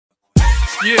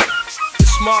Yeah,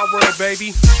 it's my world,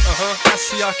 baby. I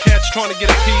see y'all cats trying to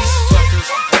get a piece.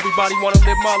 Everybody wanna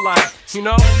live my life, you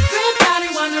know?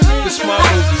 This my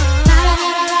movie.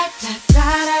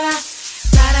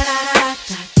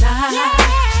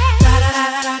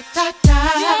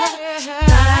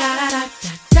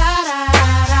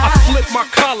 My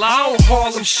collar, I don't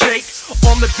Harlem Shake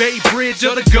on the Bay Bridge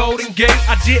or the Golden Gate.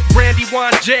 I did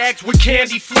Brandywine Jags with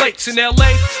candy flakes. In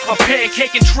LA, I'm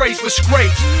pancaking trays with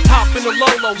scrapes. Hop in the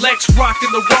Lolo, Lex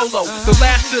rockin' the Rolo. The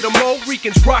last of the Mo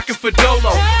Ricans rockin' for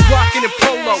Dolo. Rockin' in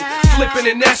Polo, flippin'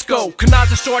 in Esco.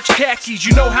 Kanaza starch khakis,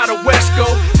 you know how the West go.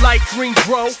 Light green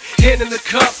dro, hand in the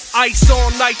cup. Ice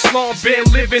all nights long, been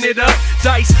living it up.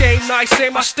 Dice game, nice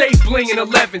aim, I stay blingin'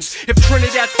 11s. If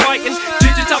Trinidad's fightin',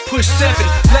 digits I push 7.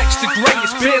 Lex the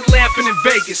greatest, been lamping in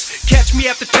Vegas. Catch me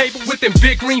at the table with them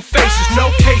big green faces,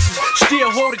 no cases.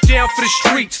 Still hold it down for the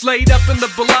streets. Laid up in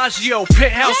the Bellagio,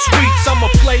 penthouse suites. I'm a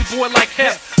playboy like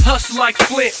Hep, hustle like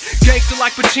Flint. Gangster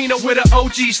like Pacino with an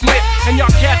OG's lit. And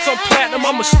y'all cats on platinum,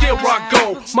 I'ma still rock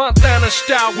gold. Montana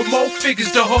style with more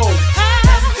figures to hold.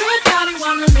 Everybody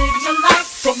wanna live your life.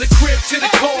 From the crib to the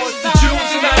cars, the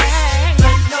jewels and ice.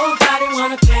 But nobody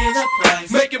wanna pay the price.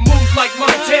 Making moves like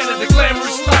Montana, the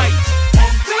glamorous life.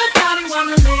 Everybody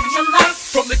wanna live your life.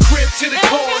 From the crib to the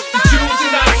cars, the jewels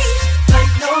and ice. But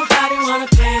nobody wanna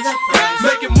pay the price.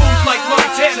 Making moves like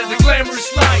Montana, the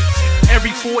glamorous life.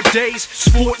 Every 4 days,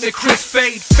 sporting a crisp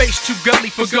fade. Face too gully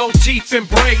for gold teeth and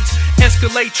braids.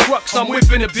 Escalade trucks, I'm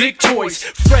whipping the big toys.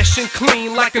 Fresh and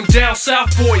clean like I'm down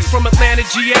south boys. From Atlanta,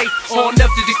 GA, on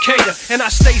up to Decatur. And I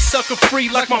stay sucker free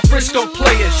like my Frisco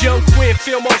players. Young Quinn,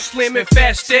 Filmo, Slim, and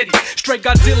Fast Steady. Straight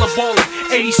Godzilla bowling,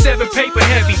 87 paper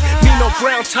heavy. Nino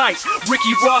Brown tight,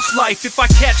 Ricky Ross life. If I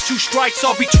catch 2 strikes,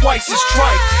 I'll be twice as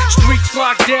trite. Streets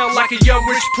locked down like a young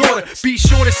Rich Porter. Be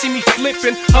sure to see me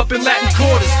flipping up in Latin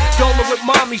quarters. Dolo with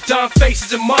mommies, Don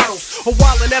faces and models. Or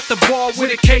wildin' at the bar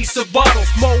with a case of bottles.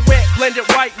 Moet blended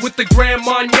right with the Grand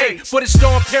Marnier. But it's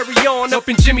Dom Perignon up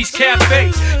in Jimmy's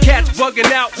Cafe. Cats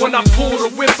bugging out when I pull the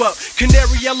whip up.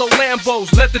 Canary yellow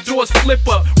Lambos, let the doors flip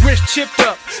up. Wrist chipped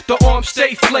up, the arms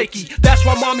stay flaky. That's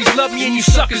why mommies love me and you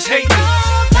suckers hate me.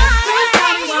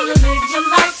 Everybody wanna live your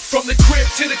life. From the crib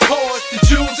to the cars, the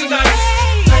jewels and ice.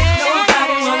 But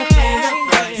nobody wanna pay the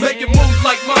price. Making moves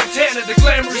like Montana, the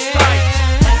glamorous life.